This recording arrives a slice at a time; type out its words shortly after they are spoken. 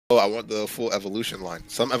Oh, I want the full evolution line.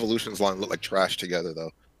 Some evolutions line look like trash together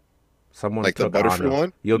though. Someone Like the took Butterfree Ana.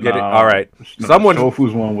 one. You'll get it. All right. Someone's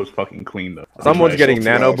Shofu's one was fucking clean though. someone's getting Shofu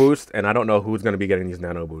nano off. boost, and I don't know who's gonna be getting these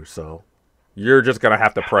nano boosts. So you're just gonna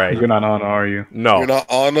have to pray. You're not on, are you? No, You're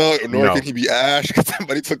not Ana, nor No. can he be Ash because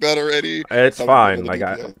somebody took that already. it's Some fine. people Like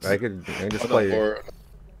in I the could just DPS. play. Or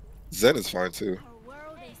Zen is fine too.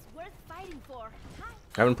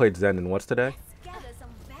 I haven't played Zen in what's today?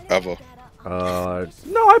 Ever. No,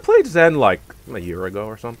 I played Zen like a year ago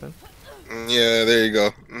or something. Yeah, there you go.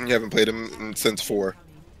 You haven't played him since 4.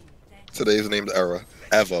 Today's named Era.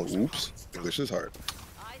 Eva. Oops. English is hard.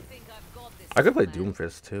 I could play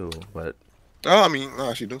Doomfist too, but Oh, I mean, no,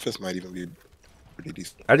 actually, Doomfist might even be pretty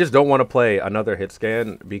decent. I just don't want to play another hit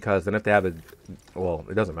scan because then if they have a, well,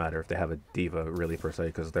 it doesn't matter if they have a diva really per se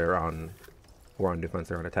because we're on defense,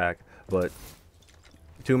 they're on attack, but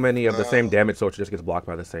too many of the same damage so it just gets blocked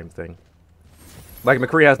by the same thing. Like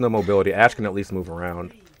McCree has no mobility. Ash can at least move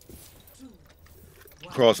around.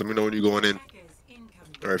 Cross, let me know when you're going in.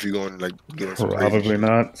 Or if you're going, like, doing some crazy Probably shit.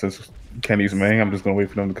 not. Since Kenny's main, I'm just gonna wait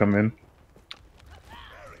for them to come in.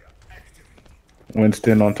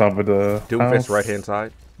 Winston on top of the Doomfist right hand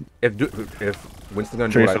side. If Winston's gonna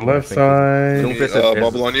do Tracer what I left think side. Doomfist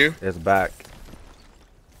Bubble on you. is back.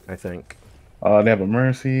 I think. They have a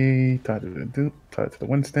Mercy tied to the Duke, tied to the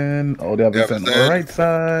Winston. Oh, they have Yeah, a on the Zen. right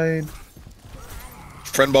side.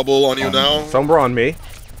 Friend bubble on you now. Sombra on me.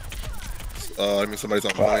 I mean, somebody's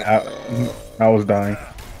on point. I was dying.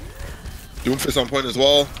 Doomfist on point as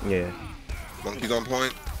well. Yeah. Monkey's on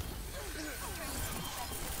point.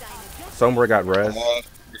 Sombra got res.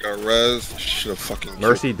 We got Rez. Should have fucking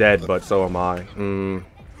Mercy killed dead, them. but so am I.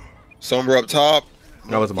 Sombra up top.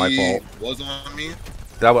 That was my Monkey fault. Was on me.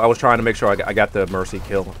 I was trying to make sure I got the Mercy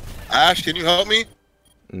kill. Ash, can you help me?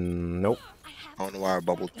 Nope. I don't know why I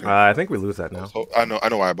bubbled. I think we lose that now. I know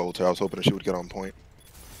why I bubbled her. I was hoping that she would get on point.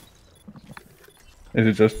 Is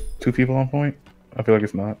it just 2 people on point? I feel like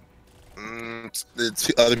it's not.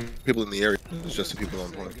 It's other people in the area. It's just the people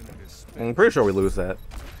on point. I'm pretty sure we lose that.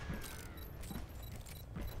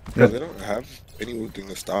 Yeah, they don't have anything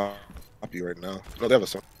to stop you right now. No, they have a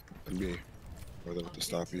song. Me, or them to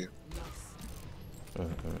stop you.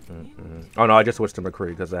 Oh no, I just switched to McCree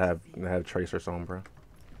because I have Tracer Sombra.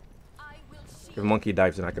 If Monkey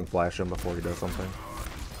dives in, I can flash him before he does something.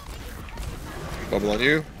 Bubble on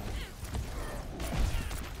you.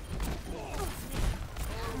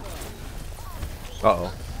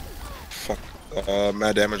 Uh-oh. Fuck.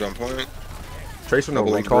 Mad damage on point. Tracer no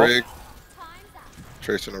Bubble on recall. Brig.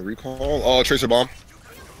 Tracer no recall. Oh, Tracer bomb.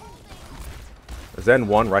 Zen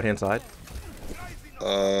 1, right hand side.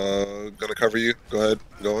 Gonna cover you. Go ahead.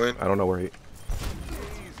 Go in. I don't know where he...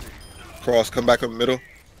 Cross, come back up the middle.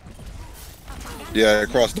 Yeah,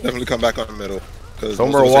 Cross, definitely come back on the middle.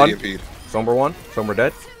 Sombra 1. Sombra 1. Sombra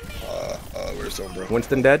dead. Where's Sombra?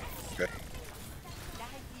 Winston dead. Okay.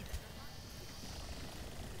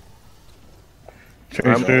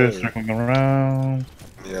 Tracer circling around.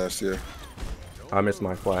 Yeah, I see her. I missed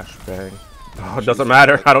my flashbang. Oh, it doesn't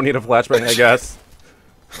matter. I don't need a flashbang, I guess.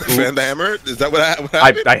 Fan the hammer? Is that what happened?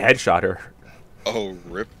 I headshot her. Oh,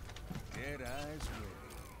 rip.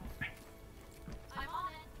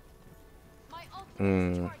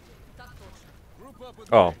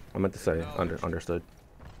 Oh, I meant to say understood.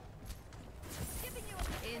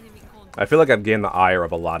 I feel like I've gained the ire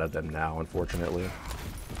of a lot of them now, unfortunately.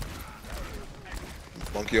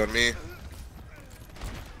 Monkey on me.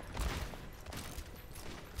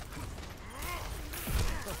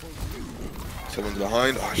 Someone's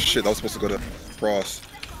behind. Oh shit, that was supposed to go to Frost.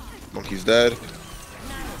 Monkey's dead.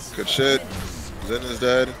 Good shit. Zen is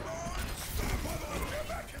dead.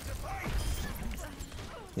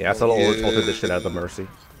 Yeah, I still ulted this shit out of the Mercy.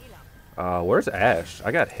 Where's Ash?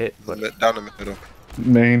 I got hit, but down the middle.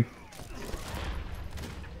 Main.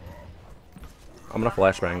 I'm gonna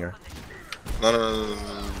flashbang her. No.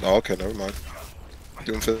 Oh, okay, never mind.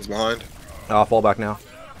 Doomfist behind. I'll fall back now.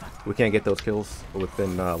 We can't get those kills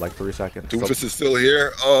within like 3 seconds. Doomfist is still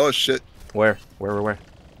here. Oh shit. Where?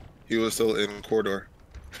 He was still in corridor.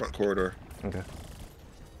 Front corridor. Okay.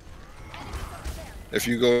 If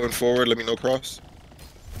you going forward, let me know, Cross.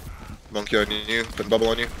 Monkey on you. Put bubble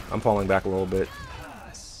on you. I'm falling back a little bit.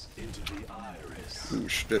 Ooh,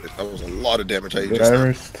 shit. That was a lot of damage. I Good just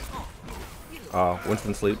Iris.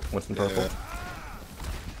 Winston sleep. Winston purple.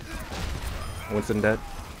 Winston dead.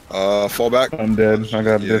 Fall back. I'm dead. I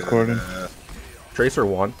got discorded. Tracer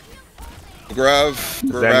 1. Grab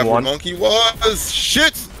where 1. Monkey was.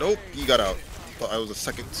 Shit! Nope, he got out. Thought I was a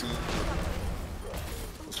second too.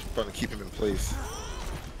 I was trying to keep him in place.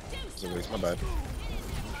 It was a waste, my bad.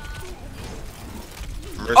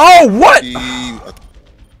 Oh, what? Mercy.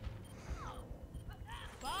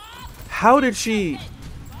 How did she?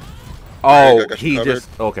 Alright, Oh, got you he covered.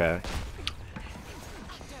 just okay.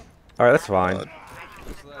 All right, that's fine.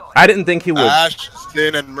 I didn't think he would. Ash,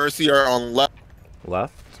 Sin, and Mercy are on left.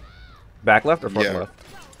 Left, back left or front Yeah. left?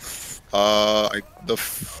 The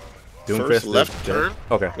Doomfist first is left dead. turn.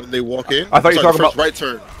 Okay. When they walk in. I thought you were Sorry, talking the first about right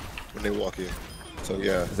turn when they walk in. So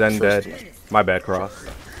yeah. Zen first dead. one. My bad, Cross.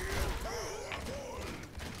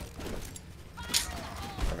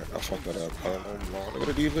 Alright, I fucked that up. I don't know if I'm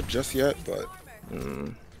gonna diva just yet, but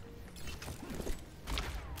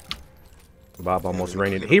Bob almost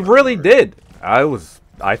reigned. He really did.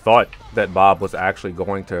 I thought that Bob was actually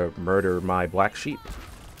going to murder my black sheep.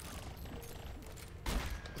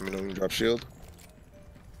 let me know when you drop shield.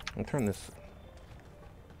 I'll turn this.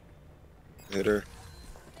 Hit her.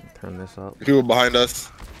 Turn this up. People behind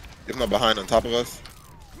us. If not behind, on top of us.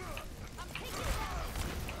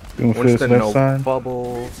 Doomfist Winston, left no side.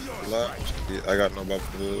 bubbles. Left. Yeah, I got no bubble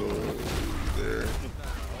there.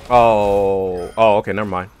 Oh, okay, never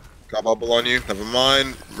mind. Got bubble on you. Never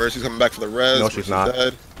mind. Mercy's coming back for the res. No, she's Mercy's not.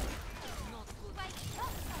 dead.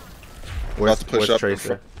 Where's, About to push where's up in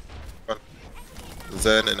Tracer? front.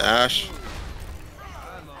 Zen and Ash.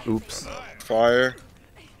 Oops. Fire.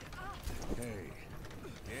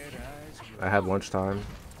 I had lunchtime.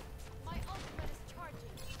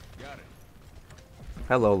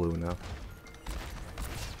 Hello, Luna.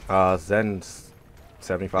 Zen's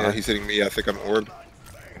 75. Yeah, he's hitting me. I think I'm orbed.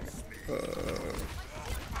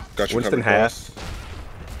 Got you Winston covered, half.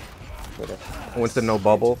 boss. Hold on. Winston, no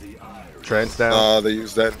bubble. Trance down. They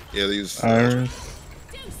use that. Yeah, they use Iris.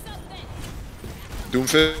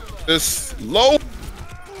 Doomfist. Low.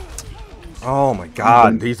 Oh my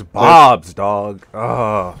god, these bobs, dog.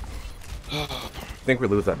 I think we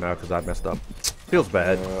lose that now because I messed up. Feels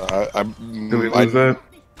bad. Do we lose that?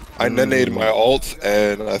 I nenated my ult,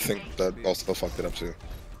 and I think that also fucked it up too.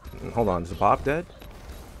 Hold on, is the Bob dead?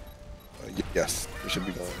 Yes, we should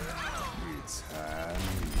be going.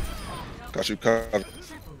 Got you covered.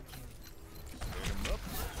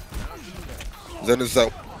 Zen is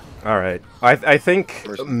out. Alright. I think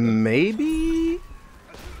Versus maybe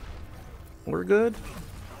we're good.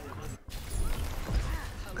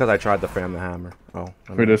 Because I tried to fam the hammer. Oh.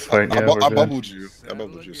 For this fight, yeah, I we're good. bubbled you. I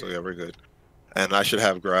bubbled you, so yeah, we're good. And I should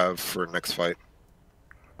have grab for next fight.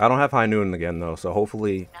 I don't have high noon again though, so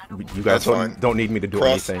hopefully you guys That's fine. don't need me to do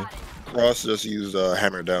Cross. anything. Cross just used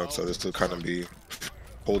hammer down, so this will kind of be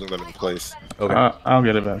holding them in place. Okay. I'll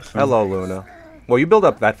get it back soon. Hello, Luna. Well, you build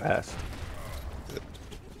up that fast.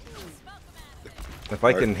 If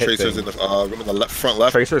I can hit Tracer's in things. the front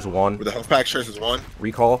left. Tracer's one. With the health pack, Tracer's one.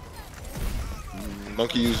 Recall.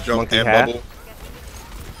 Monkey used jump Monkey and hat. bubble.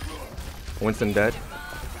 Winston dead.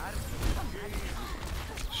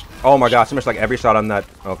 Oh my gosh, I missed like every shot on that.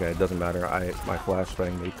 Okay, it doesn't matter. My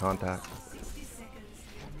flashbang made contact.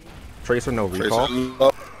 Tracer no recall. Tracer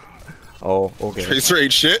low. Oh, okay. Tracer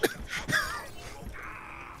ain't shit.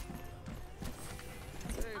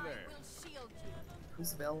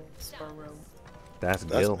 Who's Bill Sparrow? That's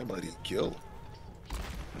That's Gil. nobody. Gil.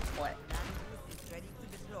 What?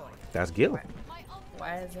 That's Gil.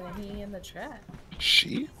 Why isn't he in the chat?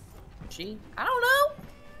 She? She? I don't know.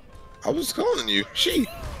 I was calling you. She.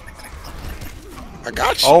 I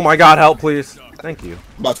got you. Oh my god, help please. Thank you.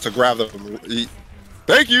 About to grab them.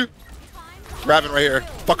 Thank you. Grabbing right here.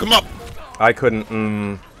 Fuck him up. I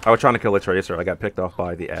couldn't. I was trying to kill a Tracer. I got picked off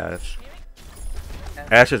by the Ash.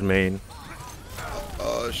 Ash is main.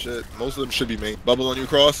 Shit. Most of them should be main. Bubble on you,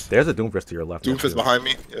 Cross. There's a Doomfist to your left. Doomfist behind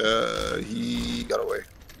me. He got away.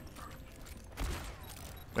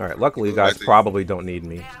 Alright, luckily you guys probably don't need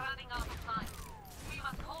me.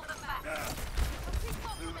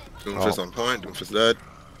 Doomfist on point. Doomfist dead.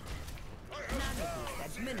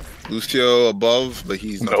 Lucio above, but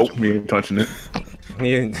he's not. Nope, we ain't touching it.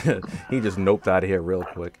 He just noped out of here real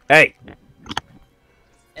quick. Hey!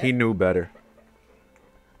 He knew better.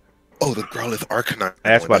 Oh, the Growlithe Arcanine.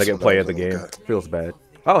 Ash about to get play of the game. Feels bad.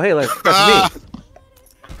 Oh, hey, that's me.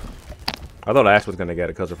 I thought Ash was going to get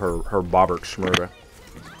it because of her Bobbert Schmurda.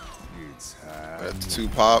 That's 2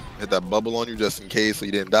 pop. Hit that bubble on you just in case so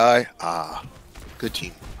you didn't die. Ah, good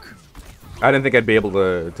team. I didn't think I'd be able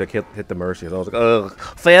to hit the Mercies. I was like, ugh,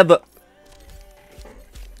 feather.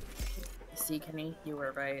 See, Kenny, you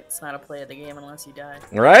were right. It's not a play of the game unless you die.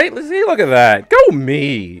 Right? Let's see. Look at that. Go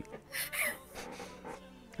me.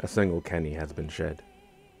 A single Kenny has been shed.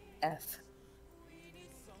 F.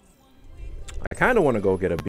 I kind of want to go get a